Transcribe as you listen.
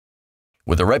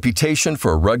With a reputation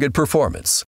for rugged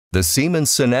performance, the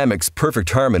Siemens SINAMICS Perfect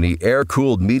Harmony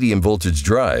air-cooled medium-voltage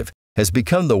drive has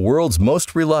become the world's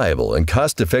most reliable and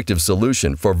cost-effective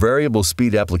solution for variable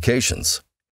speed applications.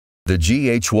 The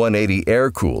GH180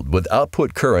 air-cooled with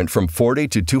output current from 40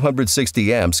 to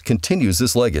 260 amps continues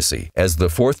this legacy as the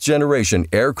fourth-generation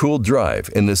air-cooled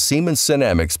drive in the Siemens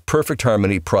SINAMICS Perfect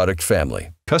Harmony product family.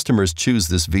 Customers choose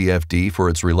this VFD for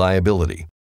its reliability,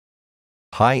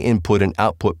 high input and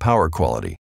output power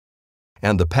quality,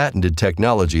 and the patented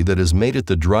technology that has made it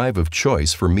the drive of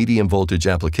choice for medium-voltage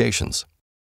applications.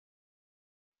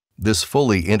 This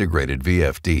fully integrated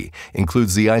VFD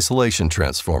includes the isolation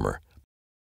transformer,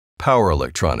 power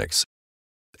electronics,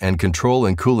 and control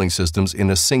and cooling systems in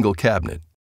a single cabinet,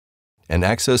 and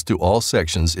access to all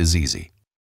sections is easy.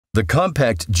 The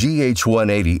compact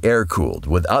GH180 air-cooled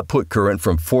with output current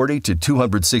from 40 to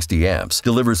 260 amps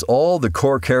delivers all the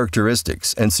core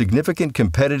characteristics and significant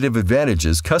competitive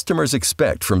advantages customers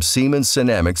expect from Siemens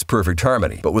SINAMICS Perfect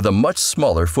Harmony, but with a much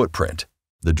smaller footprint.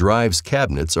 The drive's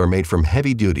cabinets are made from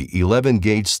heavy-duty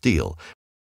 11-gauge steel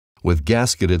with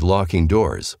gasketed locking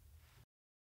doors.